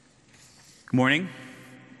Good morning.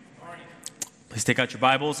 Please take out your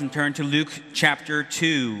Bibles and turn to Luke chapter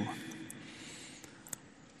 2.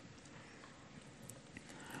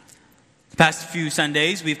 The past few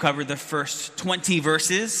Sundays, we've covered the first 20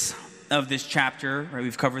 verses of this chapter. Right?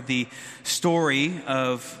 We've covered the story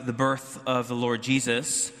of the birth of the Lord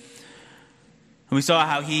Jesus. And we saw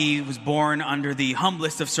how he was born under the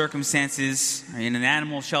humblest of circumstances, in an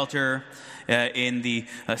animal shelter, in the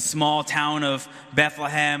small town of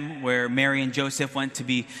Bethlehem, where Mary and Joseph went to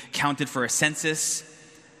be counted for a census.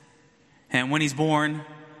 And when he's born,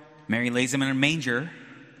 Mary lays him in a manger.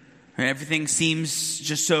 And everything seems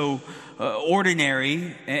just so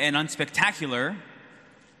ordinary and unspectacular.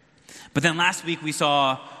 But then last week we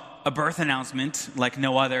saw a birth announcement like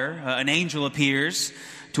no other. An angel appears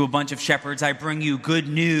to a bunch of shepherds. I bring you good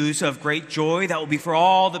news of great joy that will be for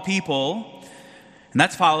all the people. And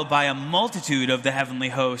that's followed by a multitude of the heavenly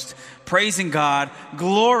host, praising God,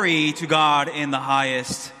 glory to God in the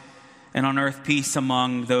highest, and on earth peace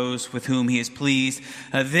among those with whom he is pleased.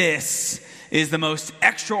 This is the most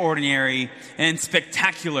extraordinary and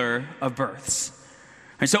spectacular of births.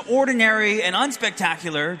 And so ordinary and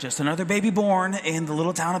unspectacular, just another baby born in the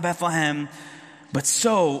little town of Bethlehem, but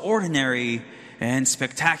so ordinary and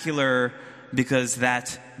spectacular because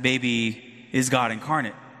that baby is God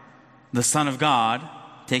incarnate, the Son of God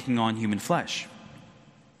taking on human flesh.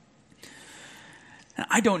 Now,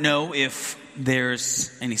 I don't know if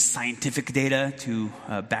there's any scientific data to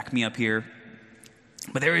back me up here,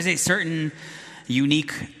 but there is a certain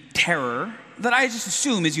unique terror that I just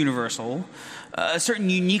assume is universal, a certain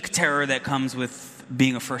unique terror that comes with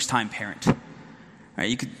being a first-time parent. Right?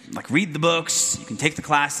 You could read the books, you can take the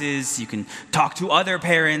classes, you can talk to other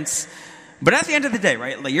parents, but at the end of the day,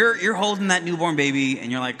 right, you're holding that newborn baby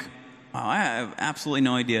and you're like, oh, I have absolutely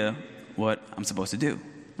no idea what I'm supposed to do.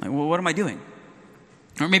 Well, what am I doing?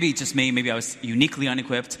 Or maybe it's just me, maybe I was uniquely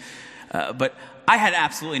unequipped, but I had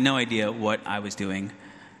absolutely no idea what I was doing.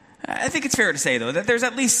 I think it's fair to say, though, that there's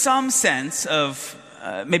at least some sense of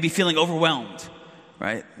maybe feeling overwhelmed,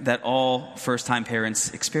 right, that all first-time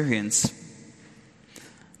parents experience.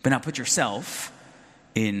 But now put yourself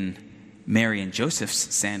in Mary and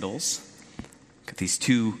Joseph's sandals. Got these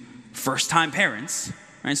two first-time parents.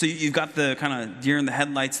 Right, so you've got the kind of deer in the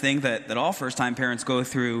headlights thing that all first-time parents go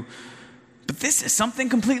through. But this is something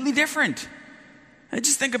completely different.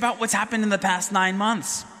 Just think about what's happened in the past 9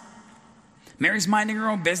 months. Mary's minding her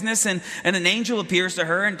own business, and an angel appears to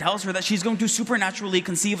her and tells her that she's going to supernaturally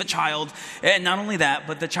conceive a child. And not only that,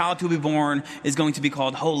 but the child to be born is going to be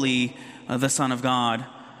called Holy, the Son of God.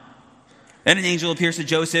 And an angel appears to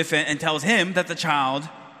Joseph and tells him that the child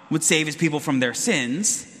would save his people from their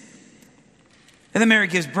sins. And then Mary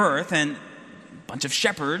gives birth, and a bunch of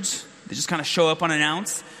shepherds, they just kind of show up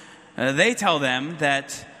unannounced. They tell them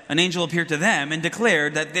that an angel appeared to them and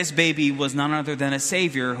declared that this baby was none other than a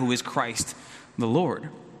Savior who is Christ the Lord.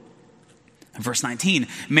 In verse 19,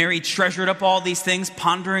 Mary treasured up all these things,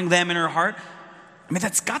 pondering them in her heart. I mean,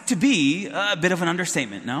 that's got to be a bit of an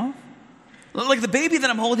understatement, no? Like the baby that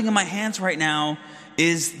I'm holding in my hands right now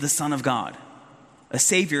is the Son of God, a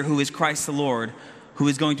Savior who is Christ the Lord, who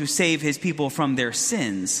is going to save his people from their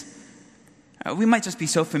sins. We might just be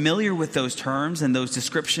so familiar with those terms and those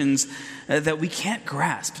descriptions that we can't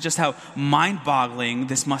grasp just how mind-boggling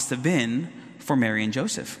this must have been for Mary and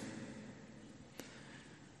Joseph.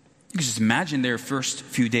 You can just imagine their first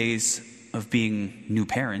few days of being new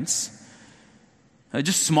parents.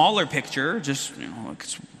 Just smaller picture, just,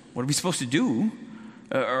 what are we supposed to do?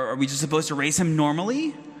 Are we just supposed to raise him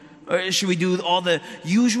normally? Should we do all the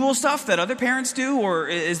usual stuff that other parents do? Or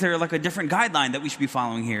is there a different guideline that we should be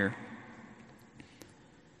following here?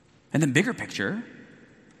 And then bigger picture,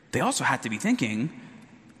 they also had to be thinking,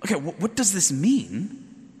 okay, what does this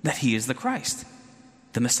mean that he is the Christ,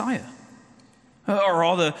 the Messiah? Are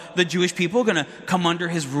all the Jewish people going to come under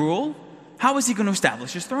his rule? How is he going to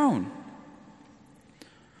establish his throne?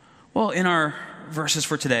 Well, in our verses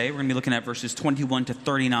for today, we're going to be looking at verses 21 to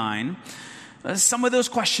 39. Some of those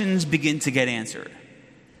questions begin to get answered.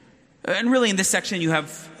 And really in this section you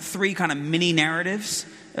have three kind of mini narratives.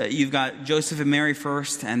 You've got Joseph and Mary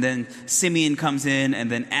first, and then Simeon comes in,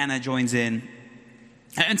 and then Anna joins in.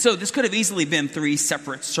 And so this could have easily been three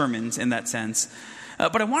separate sermons in that sense.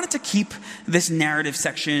 But I wanted to keep this narrative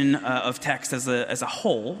section of text as a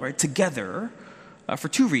whole, right, together for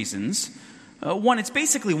two reasons. One, it's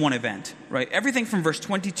basically one event, right? Everything from verse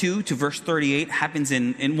 22 to verse 38 happens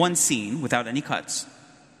in one scene without any cuts.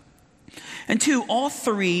 And two, all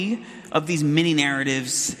three of these mini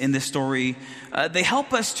narratives in this story, they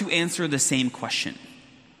help us to answer the same question.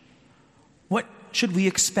 What should we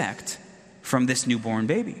expect from this newborn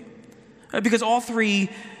baby? Because all three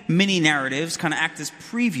mini narratives kind of act as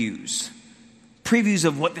previews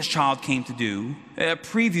of what this child came to do,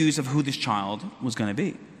 previews of who this child was going to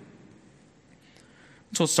be.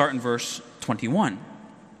 So let's start in verse 21.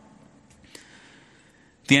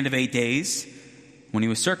 At the end of 8 days, when he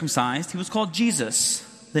was circumcised, he was called Jesus,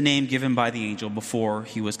 the name given by the angel before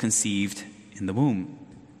he was conceived in the womb.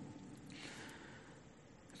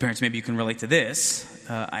 Parents, maybe you can relate to this.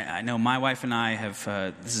 I know my wife and I have,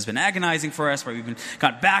 this has been agonizing for us, right? We've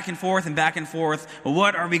got back and forth.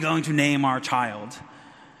 What are we going to name our child?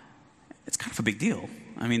 It's kind of a big deal.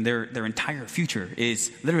 I mean, their entire future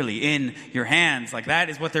is literally in your hands. Like, that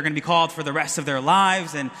is what they're going to be called for the rest of their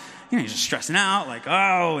lives. And, you're just stressing out, like,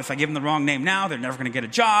 oh, if I give them the wrong name now, they're never going to get a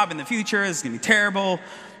job in the future. It's going to be terrible.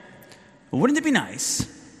 But wouldn't it be nice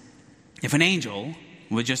if an angel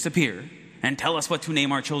would just appear and tell us what to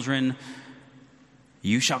name our children?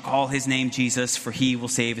 You shall call his name Jesus, for he will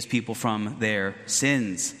save his people from their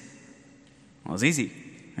sins. Well, it's easy.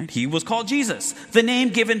 Right? He was called Jesus, the name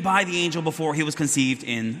given by the angel before he was conceived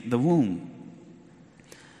in the womb.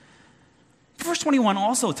 Verse 21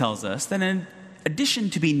 also tells us that in addition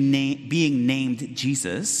to being named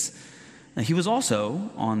Jesus, he was also,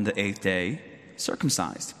 on the 8th day,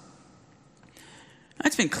 circumcised.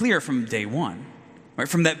 That's been clear from day one. Right?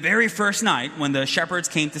 From that very first night when the shepherds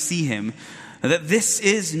came to see him, that this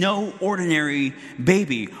is no ordinary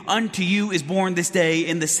baby. Unto you is born this day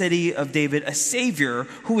in the city of David a Savior,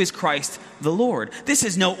 who is Christ the Lord. This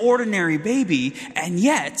is no ordinary baby, and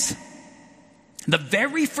yet the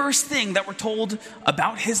very first thing that we're told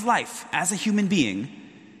about his life as a human being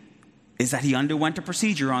is that he underwent a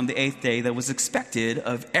procedure on the 8th day that was expected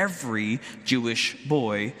of every Jewish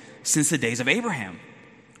boy since the days of Abraham,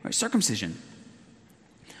 right? Circumcision.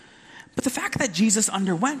 But the fact that Jesus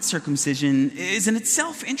underwent circumcision is in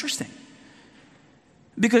itself interesting.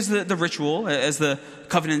 Because the ritual, as the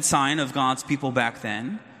covenant sign of God's people back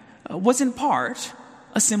then, was in part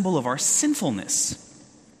a symbol of our sinfulness.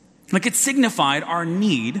 Like, it signified our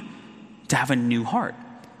need to have a new heart.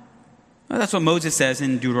 That's what Moses says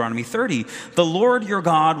in Deuteronomy 30. The Lord your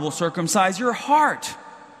God will circumcise your heart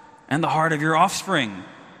and the heart of your offspring,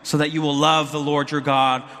 so that you will love the Lord your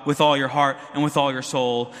God with all your heart and with all your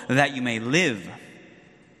soul, that you may live.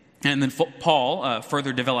 And then Paul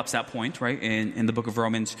further develops that point, right? In the book of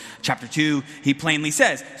Romans chapter 2, he plainly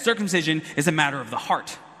says, circumcision is a matter of the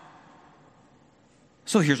heart.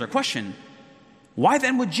 So here's our question. Why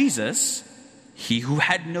then would Jesus, he who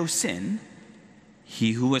had no sin,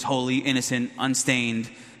 he who was holy, innocent, unstained,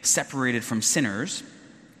 separated from sinners,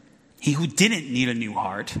 he who didn't need a new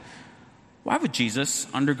heart, why would Jesus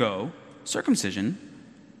undergo circumcision?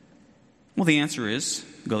 Well, the answer is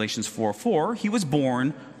Galatians 4:4. He was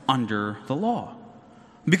born under the law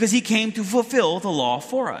because he came to fulfill the law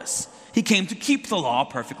for us. He came to keep the law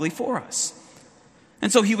perfectly for us.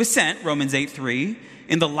 And so he was sent, Romans 8:3,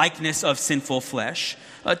 in the likeness of sinful flesh,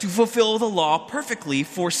 to fulfill the law perfectly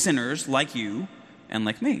for sinners like you and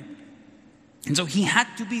like me. And so he had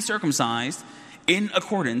to be circumcised in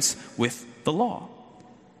accordance with the law.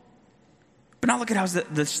 But now look at how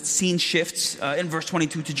the scene shifts in verse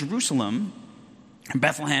 22 to Jerusalem.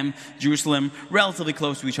 Bethlehem, Jerusalem, relatively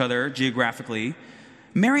close to each other geographically.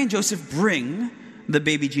 Mary and Joseph bring the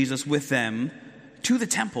baby Jesus with them to the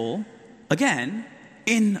temple, again,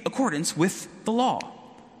 in accordance with the law.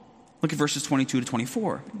 Look at verses 22 to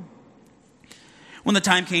 24. When the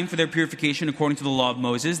time came for their purification according to the law of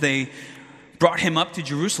Moses, they brought him up to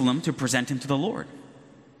Jerusalem to present him to the Lord.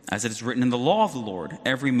 As it is written in the law of the Lord,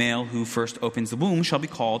 every male who first opens the womb shall be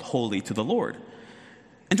called holy to the Lord.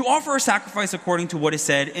 And to offer a sacrifice according to what is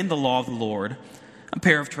said in the law of the Lord, a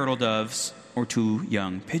pair of turtle doves or 2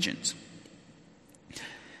 young pigeons.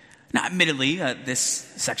 Now, admittedly, this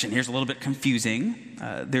section here is a little bit confusing.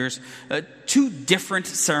 There's 2 different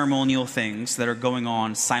ceremonial things that are going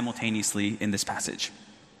on simultaneously in this passage.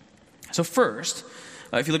 So first,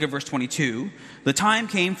 if you look at verse 22, the time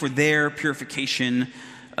came for their purification.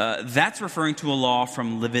 That's referring to a law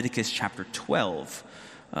from Leviticus chapter 12.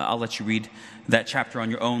 I'll let you read that chapter on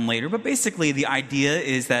your own later. But basically, the idea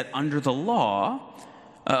is that under the law,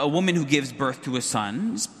 a woman who gives birth to a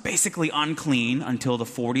son is basically unclean until the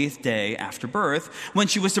 40th day after birth, when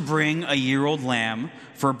she was to bring a year-old lamb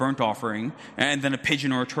for a burnt offering, and then a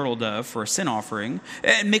pigeon or a turtle dove for a sin offering,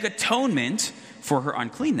 and make atonement for her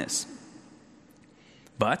uncleanness.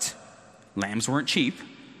 But lambs weren't cheap.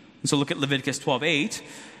 And so look at Leviticus 12:8.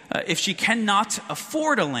 If she cannot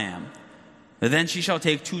afford a lamb, then she shall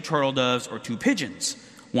take 2 turtle doves or 2 pigeons,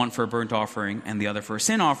 one for a burnt offering and the other for a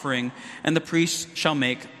sin offering, and the priest shall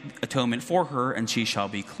make atonement for her, and she shall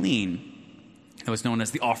be clean. It was known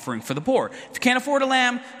as the offering for the poor. If you can't afford a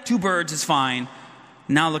lamb, 2 birds is fine.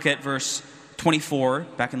 Now look at verse 24,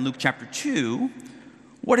 back in Luke chapter 2.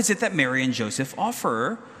 What is it that Mary and Joseph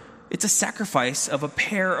offer? It's a sacrifice of a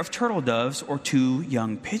pair of turtle doves or 2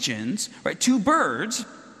 young pigeons, right? 2 birds,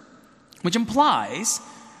 which implies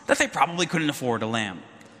that they probably couldn't afford a lamb.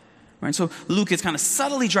 Right? So Luke is kind of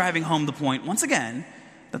subtly driving home the point, once again,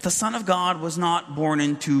 that the Son of God was not born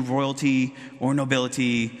into royalty or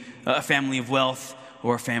nobility, a family of wealth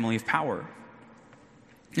or a family of power.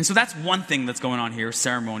 And so that's one thing that's going on here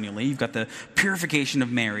ceremonially. You've got the purification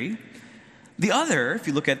of Mary. The other, if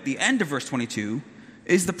you look at the end of verse 22,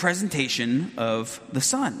 is the presentation of the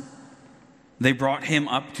Son. They brought him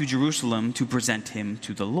up to Jerusalem to present him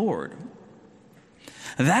to the Lord.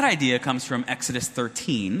 That idea comes from Exodus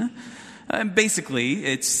 13. Basically,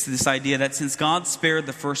 it's this idea that since God spared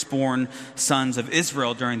the firstborn sons of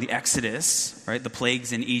Israel during the Exodus, right, the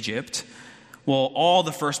plagues in Egypt, well, all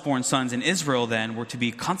the firstborn sons in Israel then were to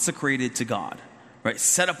be consecrated to God, right,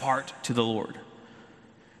 set apart to the Lord.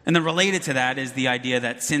 And then related to that is the idea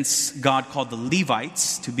that since God called the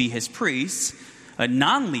Levites to be his priests,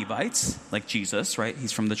 non-Levites, like Jesus, right,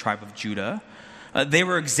 he's from the tribe of Judah, they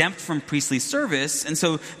were exempt from priestly service, and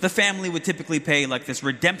so the family would typically pay like this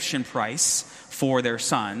redemption price for their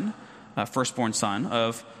son, firstborn son,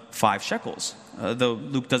 of 5 shekels, though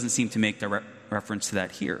Luke doesn't seem to make the reference to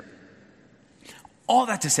that here. All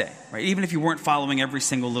that to say, right, even if you weren't following every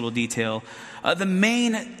single little detail, the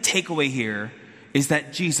main takeaway here is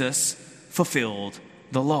that Jesus fulfilled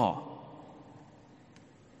the law.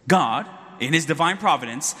 God, in his divine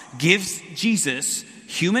providence, gives Jesus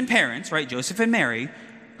human parents, right, Joseph and Mary,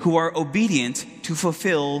 who are obedient to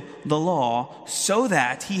fulfill the law so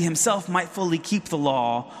that he himself might fully keep the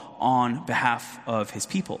law on behalf of his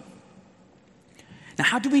people. Now,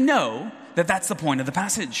 how do we know that that's the point of the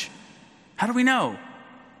passage? How do we know?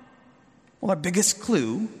 Well, our biggest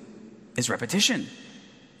clue is repetition.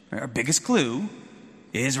 Our biggest clue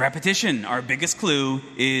is repetition. Our biggest clue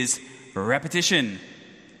is repetition.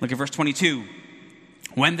 Look at verse 22.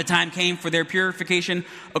 When the time came for their purification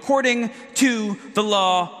according to the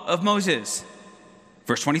law of Moses.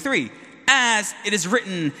 Verse 23. As it is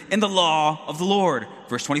written in the law of the Lord.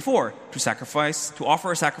 Verse 24. To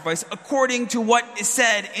offer a sacrifice according to what is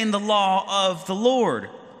said in the law of the Lord.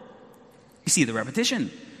 You see the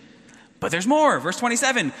repetition. But there's more. Verse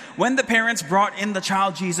 27. When the parents brought in the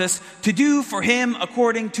child Jesus to do for him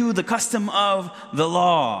according to the custom of the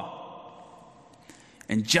law.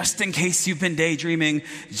 And just in case you've been daydreaming,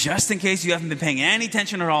 just in case you haven't been paying any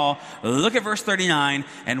attention at all, look at verse 39.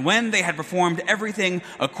 And when they had performed everything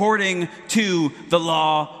according to the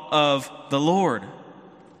law of the Lord.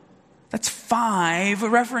 That's 5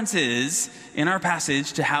 references in our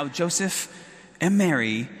passage to how Joseph and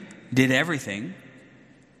Mary did everything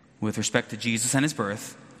with respect to Jesus and his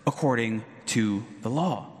birth according to the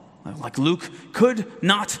law. Like Luke could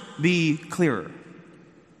not be clearer.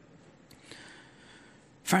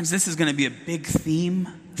 Friends, this is going to be a big theme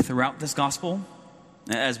throughout this gospel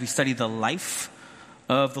as we study the life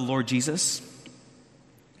of the Lord Jesus.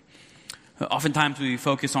 Oftentimes we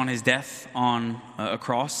focus on his death on a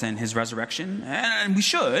cross and his resurrection, and we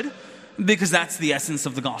should, because that's the essence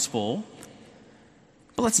of the gospel.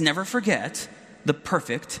 But let's never forget the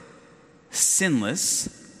perfect, sinless,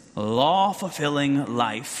 law-fulfilling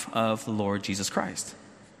life of the Lord Jesus Christ.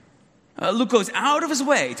 Luke goes out of his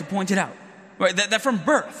way to point it out. Right, that from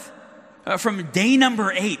birth, from day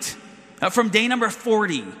number 8, from day number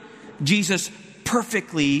 40, Jesus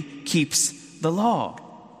perfectly keeps the law.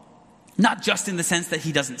 Not just in the sense that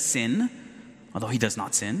he doesn't sin, although he does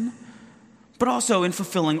not sin, but also in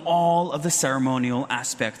fulfilling all of the ceremonial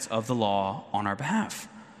aspects of the law on our behalf.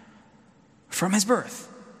 From his birth,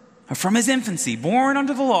 from his infancy, born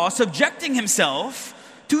under the law, subjecting himself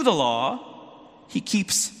to the law, he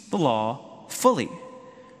keeps the law fully.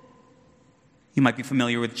 You might be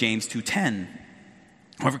familiar with James 2:10.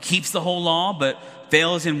 Whoever keeps the whole law but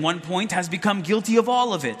fails in one point has become guilty of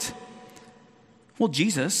all of it. Well,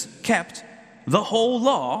 Jesus kept the whole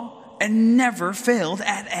law and never failed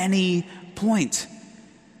at any point.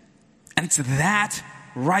 And it's that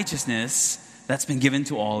righteousness that's been given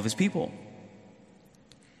to all of his people.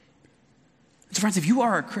 So friends, if you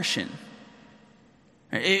are a Christian,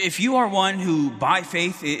 if you are one who by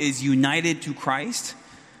faith is united to Christ,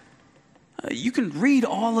 you can read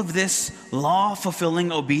all of this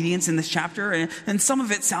law-fulfilling obedience in this chapter, and some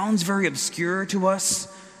of it sounds very obscure to us,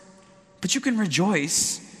 but you can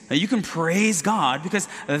rejoice, you can praise God, because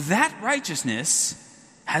that righteousness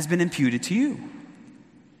has been imputed to you.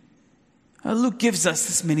 Luke gives us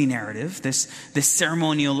this mini narrative, this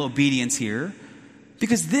ceremonial obedience here,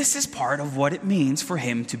 because this is part of what it means for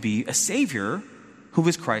him to be a Savior who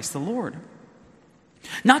is Christ the Lord.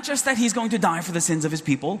 Not just that he's going to die for the sins of his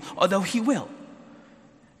people, although he will.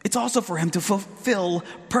 It's also for him to fulfill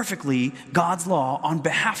perfectly God's law on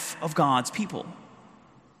behalf of God's people.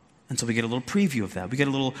 And so we get a little preview of that. We get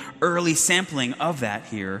a little early sampling of that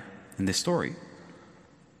here in this story.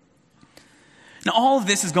 Now, all of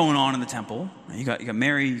this is going on in the temple. You got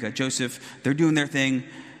Mary, you got Joseph. They're doing their thing.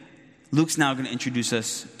 Luke's now going to introduce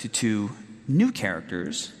us to two new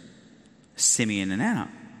characters, Simeon and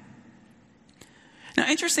Anna. Now,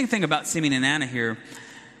 interesting thing about Simeon and Anna here,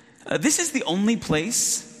 this is the only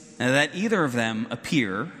place that either of them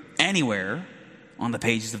appear anywhere on the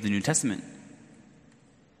pages of the New Testament.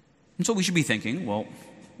 And so we should be thinking, well,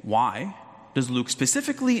 why does Luke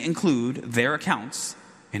specifically include their accounts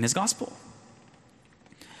in his gospel?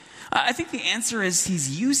 I think the answer is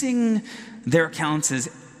he's using their accounts as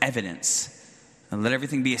evidence. And let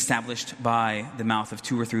everything be established by the mouth of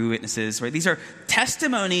 2 or 3 witnesses. Right? These are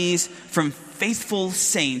testimonies from faithful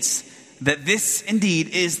saints that this indeed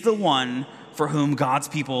is the one for whom God's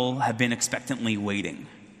people have been expectantly waiting.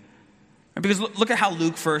 Because look at how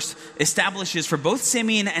Luke first establishes for both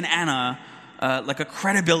Simeon and Anna like a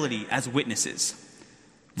credibility as witnesses.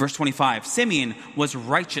 Verse 25, Simeon was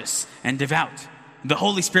righteous and devout. The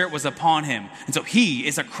Holy Spirit was upon him, and so he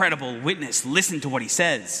is a credible witness. Listen to what he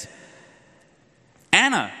says.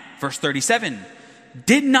 Anna, verse 37,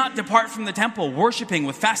 did not depart from the temple, worshiping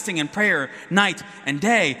with fasting and prayer night and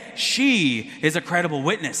day. She is a credible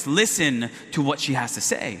witness. Listen to what she has to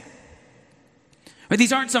say. But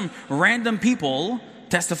these aren't some random people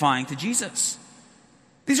testifying to Jesus.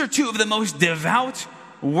 These are two of the most devout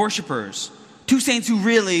worshipers, two saints who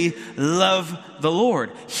really love the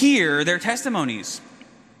Lord. Hear their testimonies.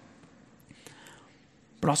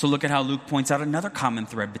 But also look at how Luke points out another common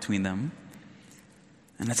thread between them.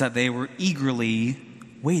 And that's that they were eagerly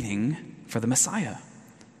waiting for the Messiah.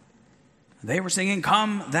 They were singing,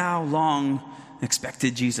 "Come, thou long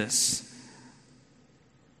expected Jesus."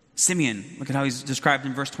 Simeon, look at how he's described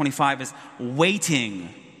in verse 25 as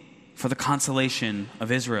waiting for the consolation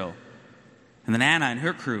of Israel. And then Anna and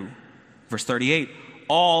her crew, verse 38,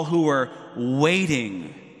 all who were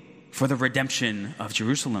waiting for the redemption of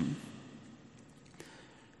Jerusalem.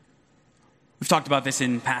 We've talked about this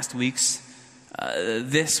in past weeks.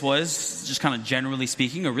 This was, just kind of generally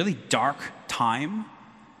speaking, a really dark time.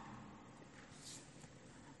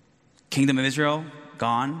 Kingdom of Israel,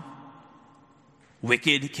 gone.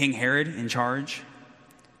 Wicked King Herod in charge.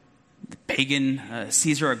 The pagan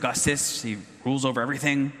Caesar Augustus, he rules over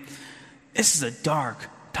everything. This is a dark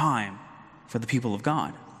time for the people of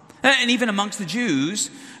God. And even amongst the Jews,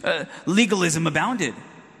 legalism abounded.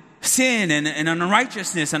 Sin and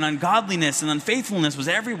unrighteousness and ungodliness and unfaithfulness was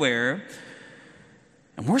everywhere.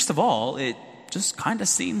 And worst of all, it just kind of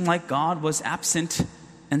seemed like God was absent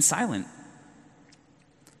and silent.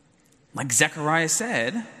 Like Zechariah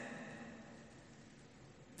said,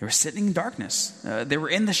 they were sitting in darkness. They were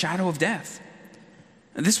in the shadow of death.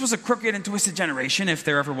 And this was a crooked and twisted generation, if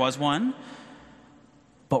there ever was one.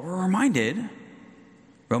 But we're reminded,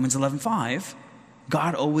 Romans 11:5,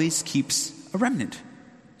 God always keeps a remnant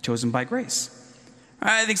chosen by grace.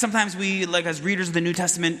 I think sometimes we, like as readers of the New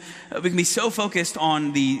Testament, we can be so focused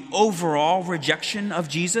on the overall rejection of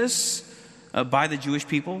Jesus by the Jewish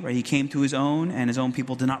people, right? He came to his own, and his own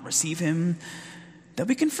people did not receive him, that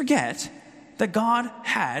we can forget that God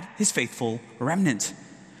had his faithful remnant.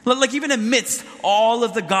 Like even amidst all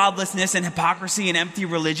of the godlessness and hypocrisy and empty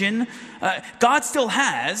religion, God still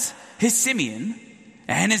has his Simeon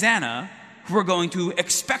and his Anna who are going to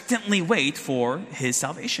expectantly wait for his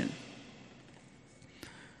salvation.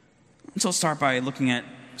 And so I'll start by looking at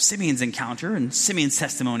Simeon's encounter and Simeon's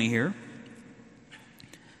testimony here.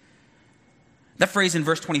 That phrase in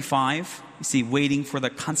verse 25, you see, waiting for the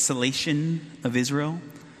consolation of Israel.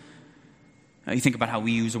 You think about how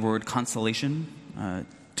we use the word consolation,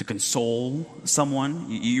 to console someone.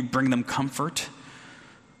 You bring them comfort.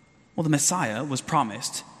 Well, the Messiah was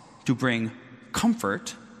promised to bring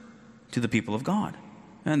comfort to the people of God.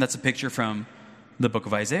 And that's a picture from the book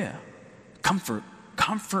of Isaiah.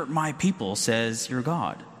 Comfort my people, says your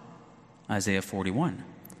God. Isaiah 41.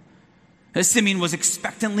 As Simeon was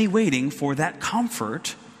expectantly waiting for that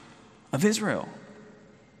comfort of Israel.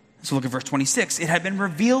 So look at verse 26. It had been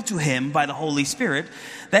revealed to him by the Holy Spirit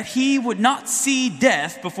that he would not see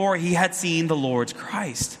death before he had seen the Lord's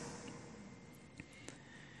Christ.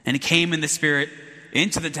 And he came in the Spirit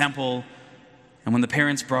into the temple, and when the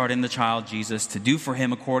parents brought in the child Jesus to do for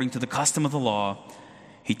him according to the custom of the law,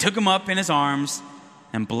 he took him up in his arms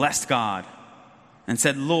and blessed God and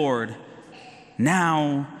said, Lord,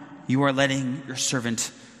 now you are letting your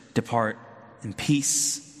servant depart in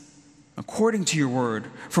peace, according to your word.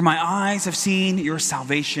 For my eyes have seen your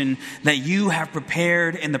salvation, that you have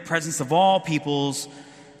prepared in the presence of all peoples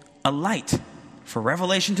a light for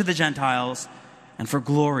revelation to the Gentiles and for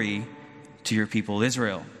glory to your people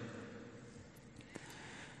Israel.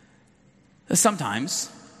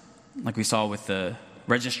 Sometimes, like we saw with the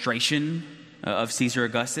registration of Caesar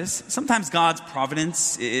Augustus, sometimes God's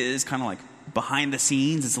providence is kind of like behind the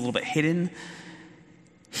scenes. It's a little bit hidden.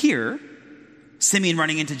 Here, Simeon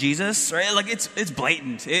running into Jesus, right? Like it's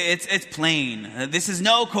blatant. It's plain. This is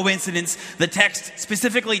no coincidence. The text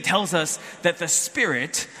specifically tells us that the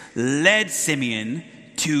Spirit led Simeon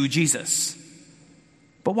to Jesus.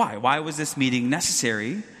 But why? Why was this meeting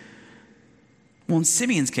necessary? Well, in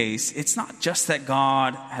Simeon's case, it's not just that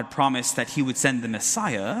God had promised that he would send the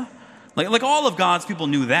Messiah. Like all of God's people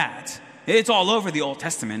knew that. It's all over the Old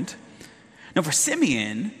Testament. Now, for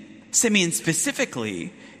Simeon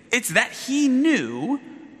specifically, it's that he knew,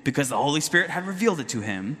 because the Holy Spirit had revealed it to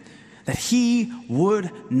him, that he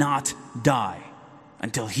would not die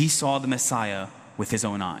until he saw the Messiah with his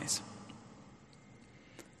own eyes.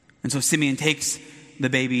 And so Simeon takes the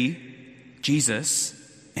baby, Jesus,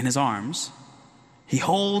 in his arms. He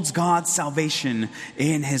holds God's salvation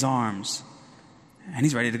in his arms, and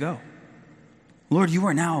he's ready to go. Lord, you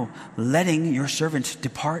are now letting your servant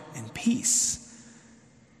depart in peace.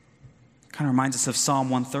 Kind of reminds us of Psalm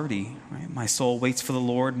 130, right? My soul waits for the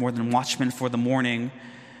Lord more than watchmen for the morning.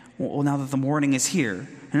 Well, now that the morning is here,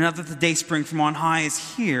 and now that the day spring from on high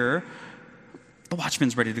is here, the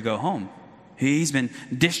watchman's ready to go home. He's been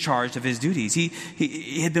discharged of his duties.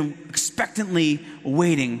 He had been expectantly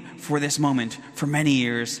waiting for this moment for many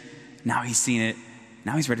years. Now he's seen it.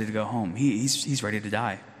 Now he's ready to go home. He's ready to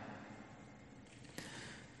die.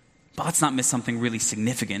 But let's not miss something really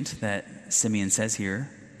significant that Simeon says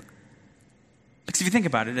here. Because if you think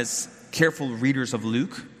about it, as careful readers of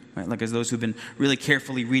Luke, right, like as those who've been really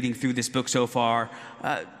carefully reading through this book so far,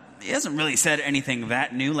 he hasn't really said anything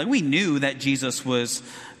that new. Like, we knew that Jesus was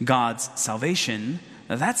God's salvation.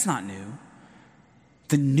 Now, that's not new.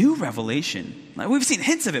 The new revelation, like we've seen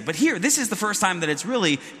hints of it, but here, this is the first time that it's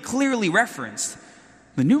really clearly referenced.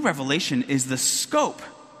 The new revelation is the scope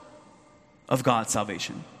of God's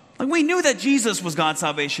salvation. Like, we knew that Jesus was God's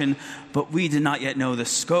salvation, but we did not yet know the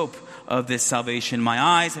scope of this salvation. My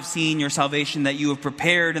eyes have seen your salvation that you have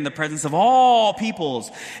prepared in the presence of all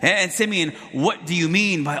peoples. And Simeon, what do you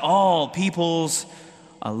mean by all peoples?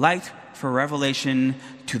 A light for revelation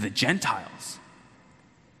to the Gentiles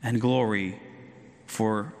and for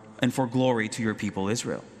glory to your people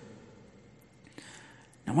Israel.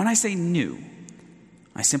 Now, when I say new,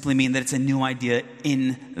 I simply mean that it's a new idea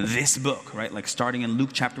in this book, right? Like starting in Luke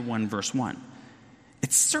chapter 1, verse 1.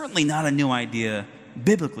 It's certainly not a new idea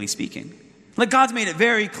biblically speaking. Like, God's made it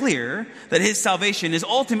very clear that his salvation is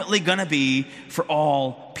ultimately going to be for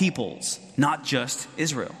all peoples, not just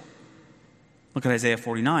Israel. Look at Isaiah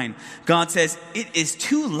 49. God says, it is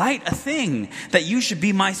too light a thing that you should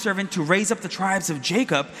be my servant to raise up the tribes of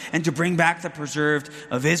Jacob and to bring back the preserved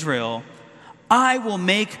of Israel. I will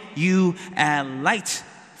make you a light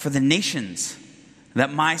for the nations,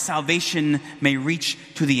 that my salvation may reach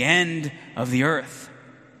to the end of the earth.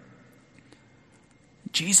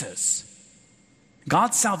 Jesus,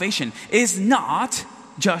 God's salvation, is not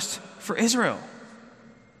just for Israel.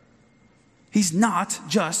 He's not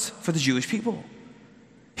just for the Jewish people.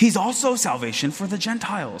 He's also salvation for the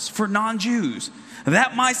Gentiles, for non-Jews,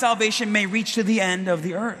 that my salvation may reach to the end of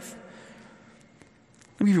the earth.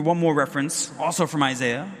 Let me give you one more reference, also from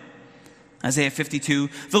Isaiah. Isaiah 52,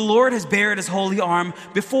 the Lord has bared his holy arm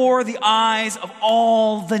before the eyes of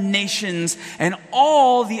all the nations, and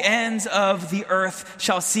all the ends of the earth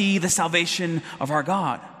shall see the salvation of our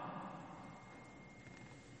God.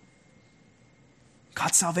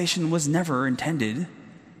 God's salvation was never intended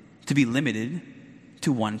to be limited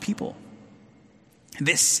to one people.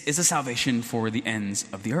 This is a salvation for the ends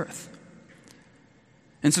of the earth.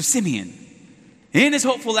 And so Simeon, in his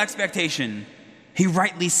hopeful expectation, he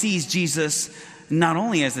rightly sees Jesus not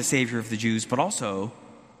only as the Savior of the Jews, but also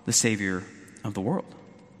the Savior of the world.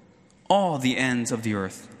 All the ends of the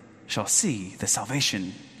earth shall see the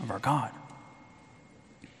salvation of our God.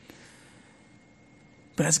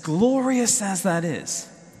 But as glorious as that is,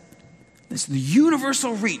 this the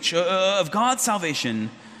universal reach of God's salvation,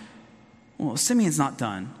 well, Simeon's not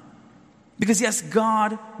done. Because yes,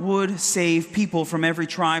 God would save people from every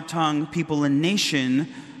tribe, tongue, people, and nation,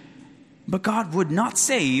 but God would not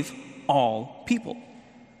save all people.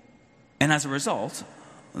 And as a result,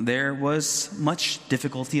 there was much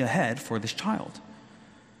difficulty ahead for this child.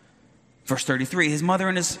 Verse 33, his mother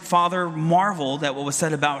and his father marveled at what was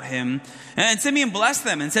said about him. And Simeon blessed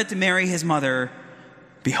them and said to Mary, his mother,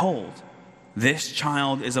 behold, this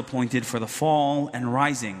child is appointed for the fall and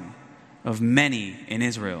rising of many in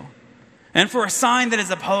Israel, and for a sign that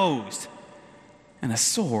is opposed, and a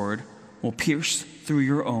sword will pierce through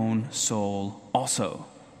your own soul also,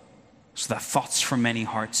 so that thoughts from many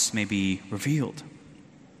hearts may be revealed.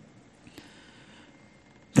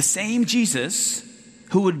 The same Jesus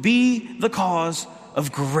who would be the cause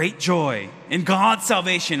of great joy in God's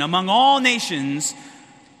salvation among all nations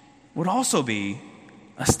would also be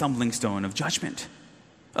a stumbling stone of judgment,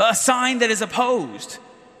 a sign that is opposed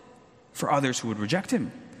for others who would reject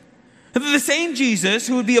him. The same Jesus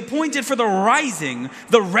who would be appointed for the rising,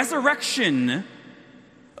 the resurrection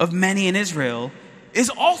of many in Israel, is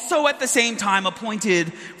also at the same time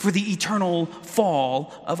appointed for the eternal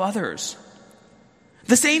fall of others.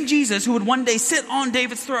 The same Jesus who would one day sit on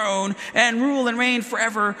David's throne and rule and reign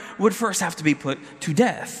forever would first have to be put to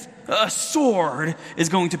death. A sword is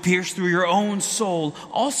going to pierce through your own soul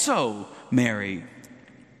also, Mary.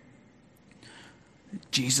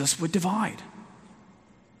 Jesus would divide,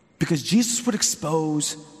 because Jesus would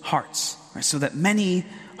expose hearts, right, so that many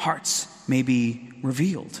hearts may be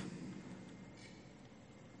revealed.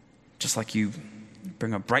 Just like you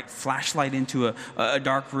bring a bright flashlight into a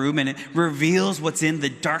dark room and it reveals what's in the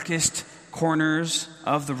darkest corners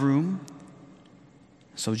of the room.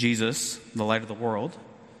 So Jesus, the light of the world,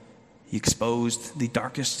 he exposed the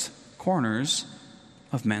darkest corners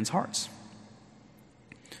of men's hearts.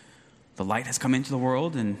 The light has come into the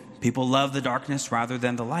world, and people love the darkness rather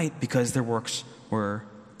than the light because their works were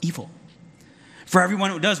evil. For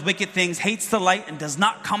everyone who does wicked things hates the light and does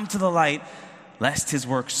not come to the light, lest his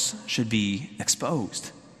works should be exposed.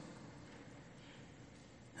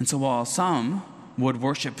 And so while some would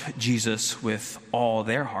worship Jesus with all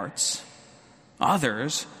their hearts,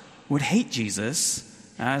 others would hate Jesus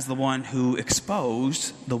as the one who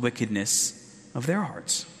exposed the wickedness of their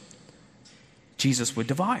hearts. Jesus would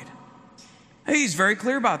divide. He's very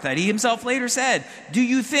clear about that. He himself later said, "Do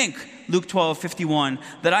you think," Luke 12:51,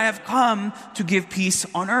 "that I have come to give peace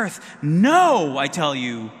on earth? No, I tell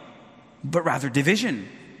you, but rather division.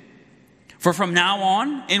 For from now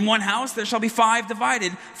on, in one house there shall be 5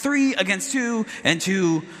 divided, 3 against 2, and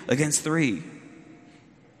 2 against 3.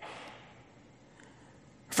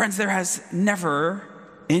 Friends, there has never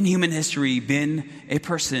in human history been a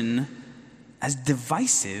person as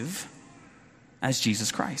divisive as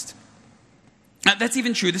Jesus Christ. That's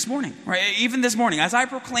even true this morning, right? Even this morning, as I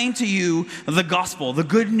proclaim to you the gospel, the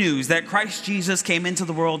good news that Christ Jesus came into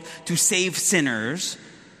the world to save sinners,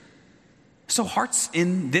 so hearts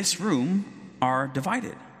in this room are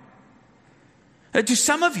divided. To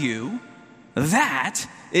some of you, that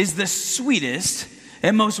is the sweetest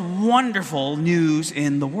and most wonderful news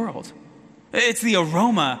in the world. It's the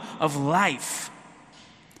aroma of life.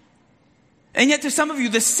 And yet to some of you,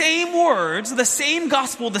 the same words, the same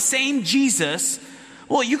gospel, the same Jesus,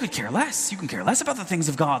 well, you could care less. You can care less about the things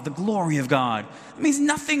of God, the glory of God. It means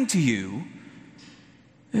nothing to you.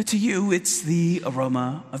 To you, it's the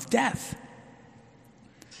aroma of death.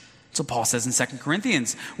 So Paul says in 2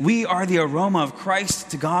 Corinthians, we are the aroma of Christ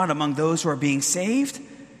to God among those who are being saved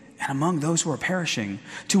and among those who are perishing.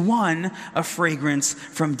 To one, a fragrance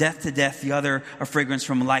from death to death, the other, a fragrance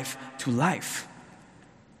from life to life.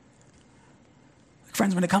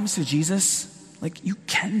 Friends, when it comes to Jesus, you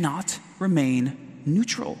cannot remain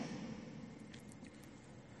neutral.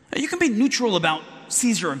 You can be neutral about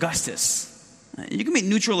Caesar Augustus. You can be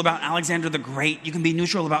neutral about Alexander the Great. You can be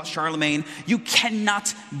neutral about Charlemagne. You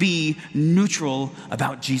cannot be neutral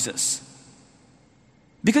about Jesus,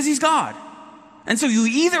 because he's God. And so you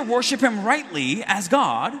either worship him rightly as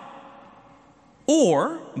God,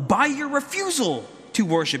 or by your refusal to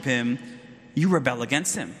worship him, you rebel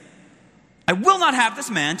against him. I will not have this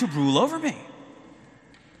man to rule over me.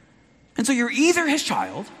 And so you're either his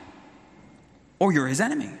child or you're his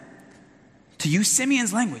enemy. To use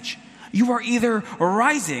Simeon's language, you are either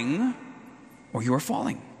rising or you are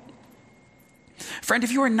falling. Friend,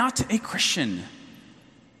 if you are not a Christian,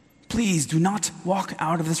 please do not walk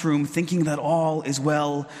out of this room thinking that all is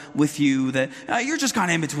well with you, that you're just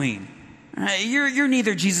kind of in between. You're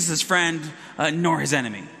neither Jesus' friend nor his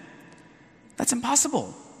enemy. That's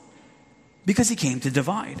impossible, because he came to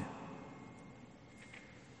divide.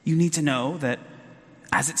 You need to know that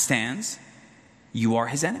as it stands, you are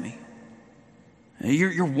his enemy.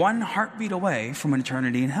 You're one heartbeat away from an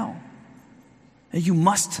eternity in hell. You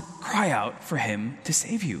must cry out for him to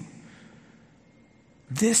save you.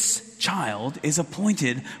 This child is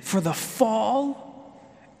appointed for the fall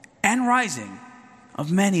and rising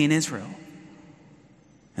of many in Israel.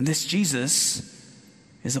 And this Jesus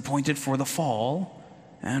is appointed for the fall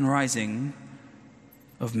and rising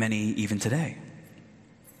of many even today.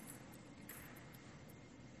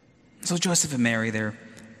 So Joseph and Mary, they're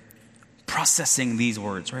processing these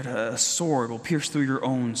words, right? A sword will pierce through your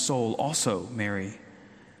own soul also, Mary.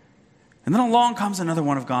 And then along comes another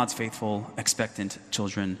one of God's faithful, expectant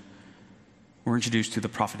children. We're introduced to the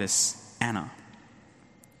prophetess Anna.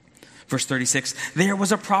 Verse 36, there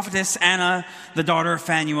was a prophetess, Anna, the daughter of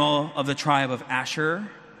Phanuel of the tribe of Asher.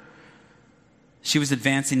 She was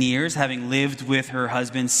advanced in years, having lived with her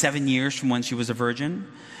husband 7 years from when she was a virgin,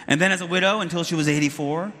 and then as a widow until she was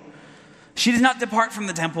 84. She did not depart from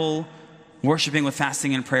the temple, worshiping with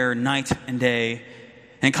fasting and prayer night and day.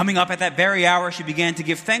 And coming up at that very hour, she began to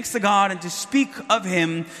give thanks to God and to speak of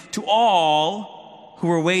him to all who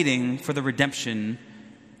were waiting for the redemption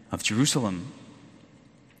of Jerusalem.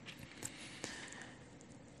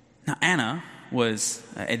 Now, Anna was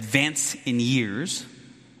advanced in years.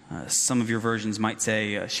 Some of your versions might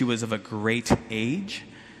say she was of a great age.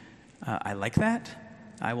 I like that.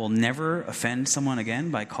 I will never offend someone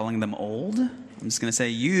again by calling them old. I'm just going to say,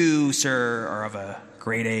 you, sir, are of a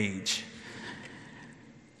great age.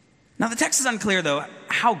 Now, the text is unclear, though,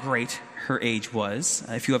 how great her age was.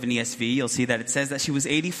 If you have an ESV, you'll see that it says that she was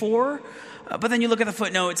 84. But then you look at the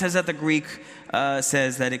footnote, it says that the Greek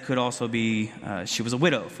says that it could also be she was a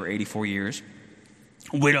widow for 84 years.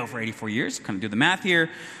 Widow for 84 years. Kind of do the math here.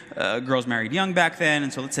 Girls married young back then,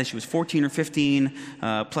 and so let's say she was 14 or 15,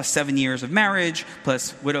 plus 7 years of marriage,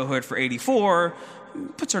 plus widowhood for 84,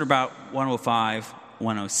 puts her at about 105,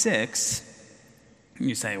 106.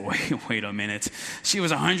 You say, wait a minute. She was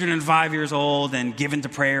 105 years old and given to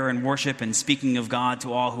prayer and worship and speaking of God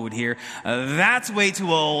to all who would hear. That's way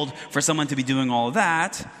too old for someone to be doing all of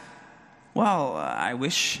that. Well, I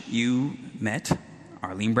wish you met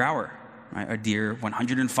Arlene Brower, right? A dear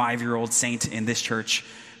 105-year-old saint in this church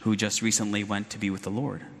who just recently went to be with the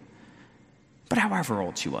Lord. But however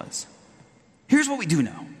old she was, here's what we do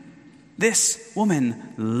know. This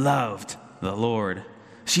woman loved the Lord.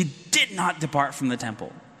 She did not depart from the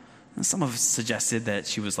temple. And some have suggested that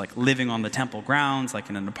she was like living on the temple grounds, like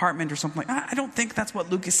in an apartment or something. I don't think that's what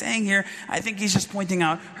Luke is saying here. I think he's just pointing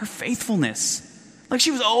out her faithfulness. Like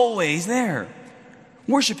she was always there,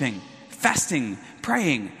 worshiping, fasting,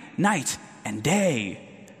 praying, night and day.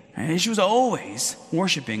 And she was always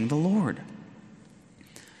worshiping the Lord.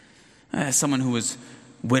 As someone who was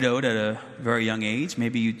widowed at a very young age,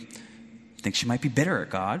 maybe you think she might be bitter at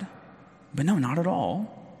God. But no, not at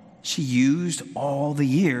all. She used all the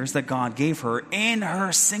years that God gave her in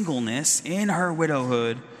her singleness, in her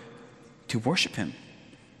widowhood, to worship him.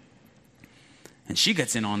 And she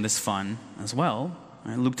gets in on this fun as well.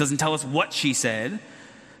 Luke doesn't tell us what she said,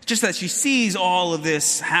 just that she sees all of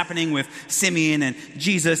this happening with Simeon and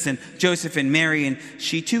Jesus and Joseph and Mary, and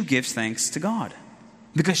she too gives thanks to God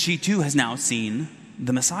because she too has now seen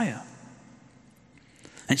the Messiah.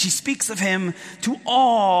 And she speaks of him to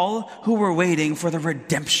all who were waiting for the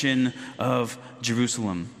redemption of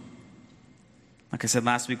Jerusalem. Like I said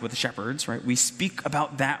last week with the shepherds, right? We speak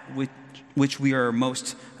about that which we are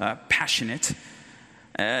most passionate.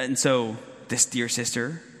 And so this dear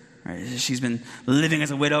sister, right, she's been living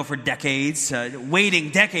as a widow for decades,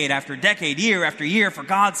 waiting decade after decade, year after year for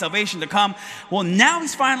God's salvation to come. Well, now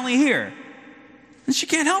he's finally here. And she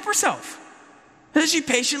can't help herself. She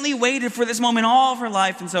patiently waited for this moment all of her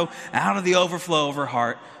life, and so out of the overflow of her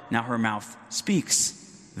heart, now her mouth speaks.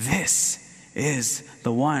 This is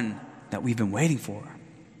the one that we've been waiting for.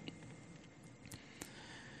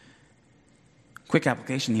 Quick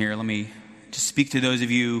application here. Let me just speak to those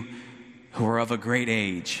of you who are of a great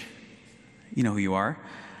age. You know who you are.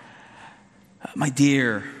 My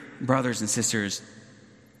dear brothers and sisters,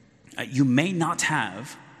 you may not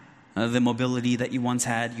have the mobility that you once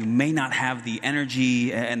had. You may not have the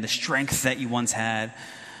energy and the strength that you once had.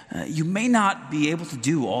 You may not be able to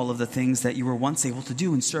do all of the things that you were once able to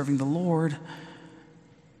do in serving the Lord.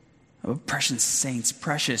 Oh, precious saints,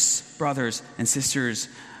 precious brothers and sisters,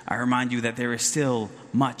 I remind you that there is still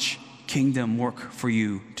much kingdom work for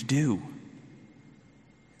you to do.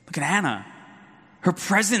 Look at Hannah. Her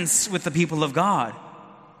presence with the people of God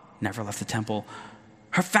never left the temple.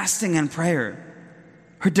 Her fasting and prayer,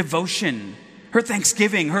 her devotion, her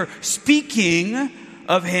thanksgiving, her speaking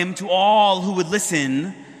of him to all who would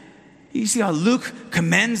listen. You see how Luke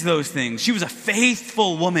commends those things. She was a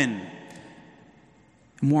faithful woman.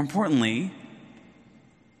 More importantly,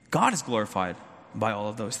 God is glorified by all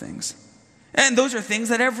of those things. And those are things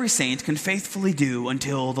that every saint can faithfully do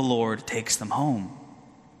until the Lord takes them home.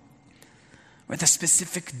 With the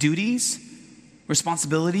specific duties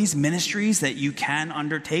responsibilities, ministries that you can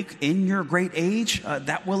undertake in your great age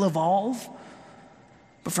that will evolve.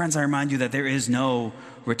 But friends, I remind you that there is no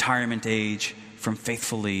retirement age from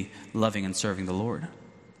faithfully loving and serving the Lord.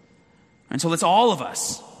 And so let's all of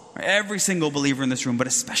us, every single believer in this room, but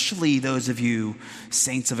especially those of you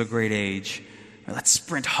saints of a great age, let's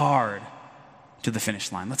sprint hard to the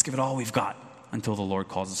finish line. Let's give it all we've got until the Lord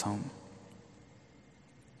calls us home.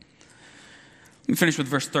 We finish with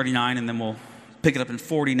verse 39, and then we'll pick it up in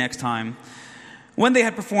 40 next time. When they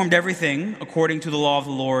had performed everything according to the law of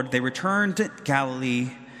the Lord, they returned to Galilee,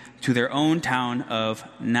 to their own town of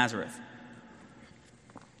Nazareth.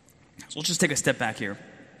 So let's just take a step back here.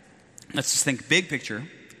 Let's just think big picture.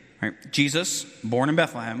 Right? Jesus, born in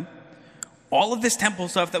Bethlehem. All of this temple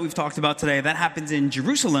stuff that we've talked about today, that happens in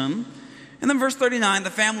Jerusalem. And then verse 39, the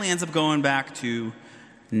family ends up going back to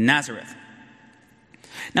Nazareth.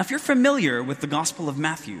 Now, if you're familiar with the Gospel of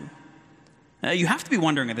Matthew, you have to be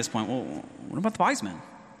wondering at this point, well, what about the wise men?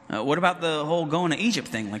 What about the whole going to Egypt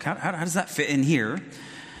thing? Like, how does that fit in here?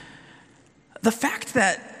 The fact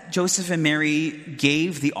that Joseph and Mary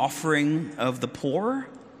gave the offering of the poor,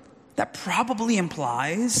 that probably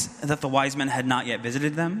implies that the wise men had not yet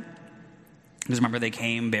visited them. Because remember, they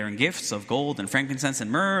came bearing gifts of gold and frankincense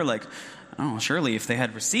and myrrh. Like, surely if they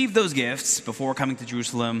had received those gifts before coming to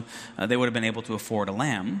Jerusalem, they would have been able to afford a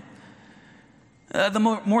lamb. The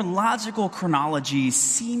more logical chronology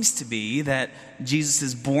seems to be that Jesus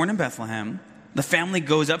is born in Bethlehem. The family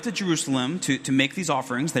goes up to Jerusalem to make these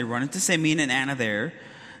offerings. They run into Simeon and Anna there.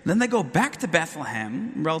 Then they go back to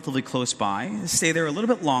Bethlehem, relatively close by, stay there a little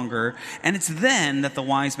bit longer, and it's then that the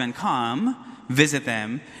wise men come, visit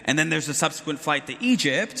them, and then there's a subsequent flight to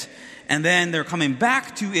Egypt, and then they're coming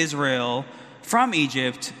back to Israel from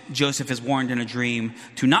Egypt. Joseph is warned in a dream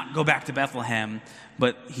to not go back to Bethlehem,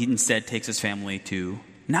 but he instead takes his family to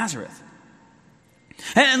Nazareth.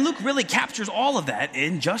 And Luke really captures all of that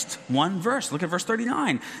in just one verse. Look at verse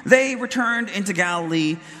 39. They returned into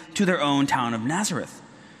Galilee to their own town of Nazareth.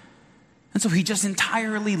 And so he just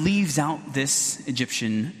entirely leaves out this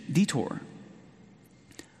Egyptian detour.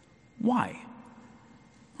 Why?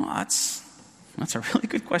 Well, that's a really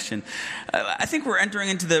good question. I think we're entering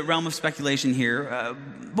into the realm of speculation here,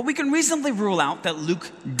 but we can reasonably rule out that Luke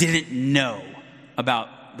didn't know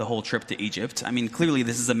about the whole trip to Egypt. I mean, clearly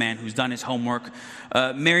this is a man who's done his homework.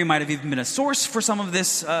 Mary might have even been a source for some of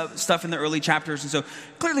this stuff in the early chapters. And so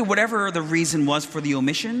clearly whatever the reason was for the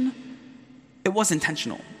omission, it was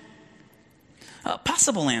intentional. A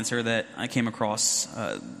possible answer that I came across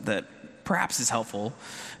that perhaps is helpful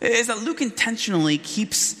is that Luke intentionally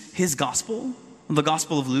keeps his gospel, the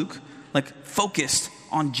Gospel of Luke, focused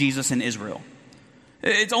on Jesus and Israel.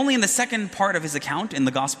 It's only in the second part of his account in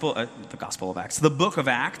the Gospel of Acts, the book of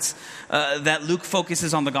Acts, that Luke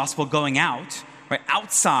focuses on the gospel going out, right,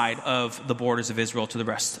 outside of the borders of Israel to the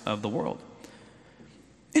rest of the world.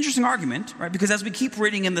 Interesting argument, right? Because as we keep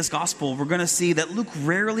reading in this gospel, we're going to see that Luke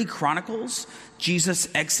rarely chronicles Jesus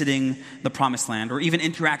exiting the promised land or even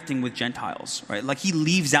interacting with Gentiles, right? Like he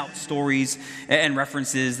leaves out stories and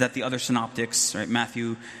references that the other synoptics, right,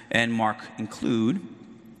 Matthew and Mark include.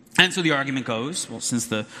 And so the argument goes, well, since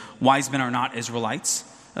the wise men are not Israelites,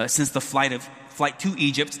 since the flight to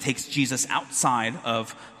Egypt takes Jesus outside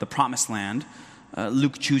of the promised land,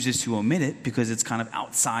 Luke chooses to omit it because it's kind of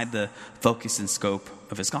outside the focus and scope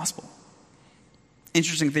of his gospel.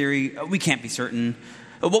 Interesting theory. We can't be certain.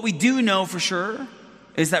 What we do know for sure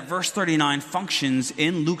is that verse 39 functions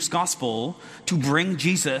in Luke's gospel to bring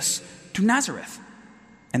Jesus to Nazareth.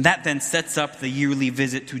 And that then sets up the yearly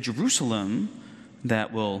visit to Jerusalem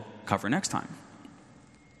that we'll cover next time.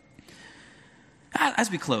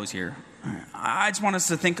 As we close here, I just want us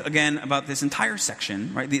to think again about this entire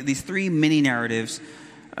section, right? These three mini narratives,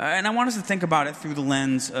 and I want us to think about it through the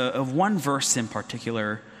lens of one verse in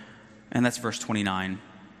particular, and that's verse 29.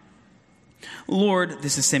 Lord,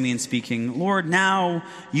 this is Simeon speaking, Lord, now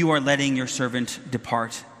you are letting your servant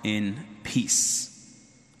depart in peace,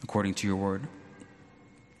 according to your word.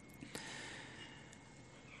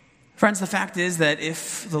 Friends, the fact is that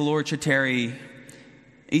if the Lord should tarry,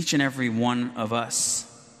 each and every one of us,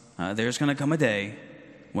 there's going to come a day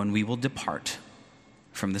when we will depart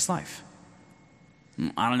from this life.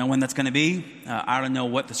 I don't know when that's going to be. I don't know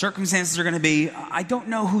what the circumstances are going to be. I don't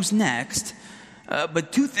know who's next.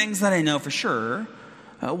 But two things that I know for sure.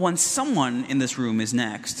 One, someone in this room is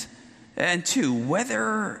next. And two,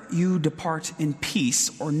 whether you depart in peace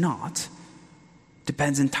or not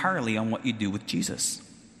depends entirely on what you do with Jesus.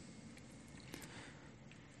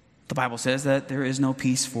 The Bible says that there is no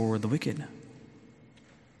peace for the wicked.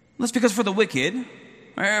 That's because for the wicked,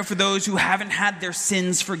 For those who haven't had their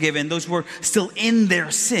sins forgiven, those who are still in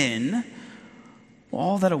their sin,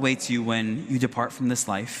 all that awaits you when you depart from this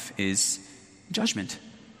life is judgment.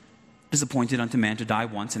 It is appointed unto man to die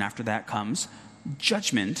once, and after that comes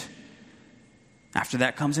judgment. After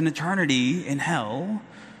that comes an eternity in hell,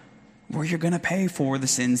 where you're going to pay for the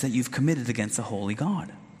sins that you've committed against the holy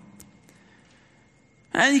God.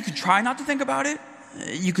 And you can try not to think about it.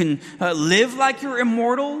 You can live like you're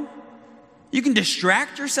immortal. You can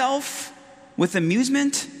distract yourself with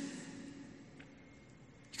amusement.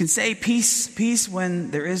 You can say peace, peace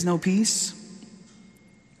when there is no peace.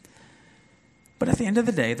 But at the end of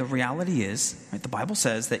the day, the reality is, right, the Bible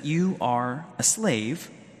says that you are a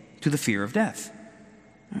slave to the fear of death.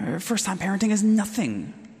 First-time parenting is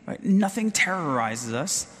nothing. Right? Nothing terrorizes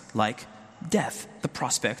us like death, the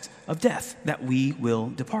prospect of death, that we will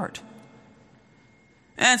depart.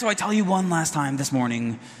 And so I tell you one last time this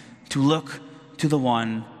morning to look to the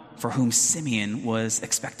one for whom Simeon was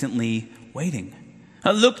expectantly waiting.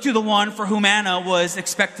 Look to the one for whom Anna was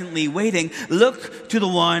expectantly waiting. Look to the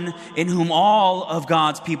one in whom all of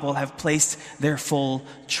God's people have placed their full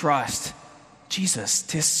trust. Jesus.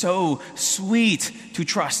 'Tis so sweet to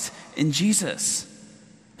trust in Jesus.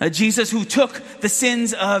 Jesus who took the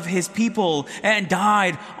sins of his people and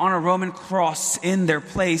died on a Roman cross in their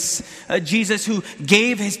place. Jesus who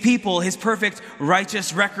gave his people his perfect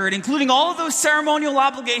righteous record, including all of those ceremonial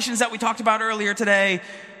obligations that we talked about earlier today,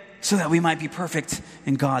 so that we might be perfect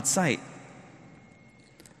in God's sight.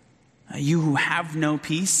 You who have no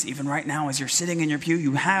peace, even right now as you're sitting in your pew,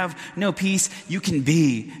 you have no peace. You can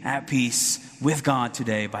be at peace with God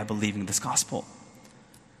today by believing this gospel.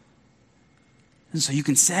 And so you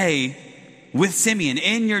can say with Simeon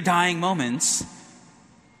in your dying moments,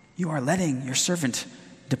 you are letting your servant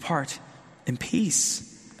depart in peace.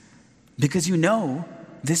 Because you know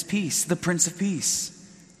this peace, the Prince of Peace,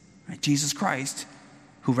 right? Jesus Christ,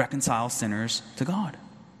 who reconciles sinners to God.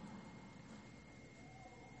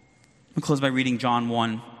 We'll close by reading John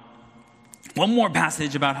 1. One more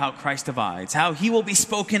passage about how Christ divides, how he will be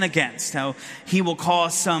spoken against, how he will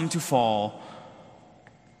cause some to fall.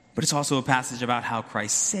 But it's also a passage about how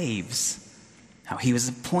Christ saves, how he was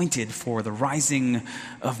appointed for the rising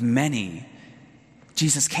of many.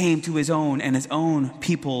 Jesus came to his own, and his own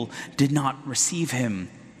people did not receive him.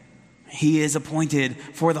 He is appointed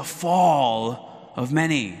for the fall of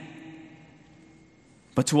many.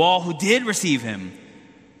 But to all who did receive him,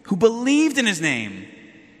 who believed in his name,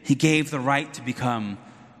 he gave the right to become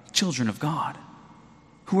children of God,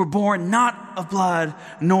 who were born not of blood,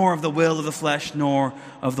 nor of the will of the flesh, nor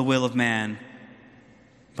of the will of man,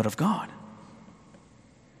 but of God.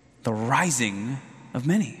 The rising of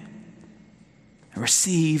many.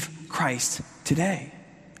 Receive Christ today.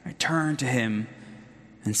 Turn to him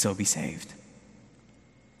and so be saved.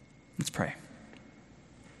 Let's pray.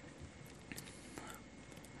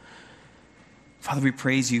 Father, we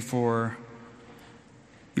praise you for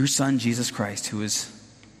your Son, Jesus Christ, who was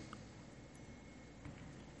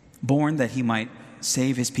born that he might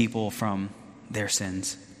save his people from their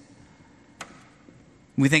sins.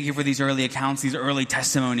 We thank you for these early accounts, these early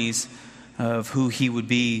testimonies of who he would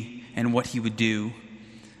be and what he would do.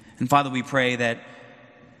 And Father, we pray that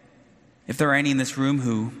if there are any in this room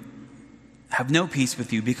who have no peace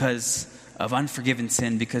with you because of unforgiven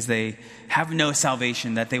sin, because they have no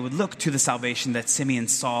salvation, that they would look to the salvation that Simeon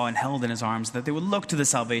saw and held in his arms, that they would look to the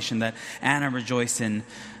salvation that Anna rejoiced in,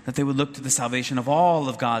 that they would look to the salvation of all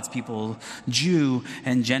of God's people, Jew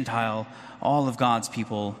and Gentile, all of God's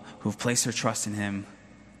people who have placed their trust in him.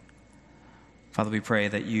 Father, we pray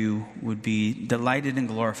that you would be delighted and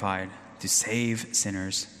glorified to save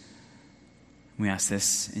sinners. We ask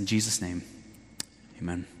this in Jesus' name.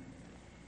 Amen.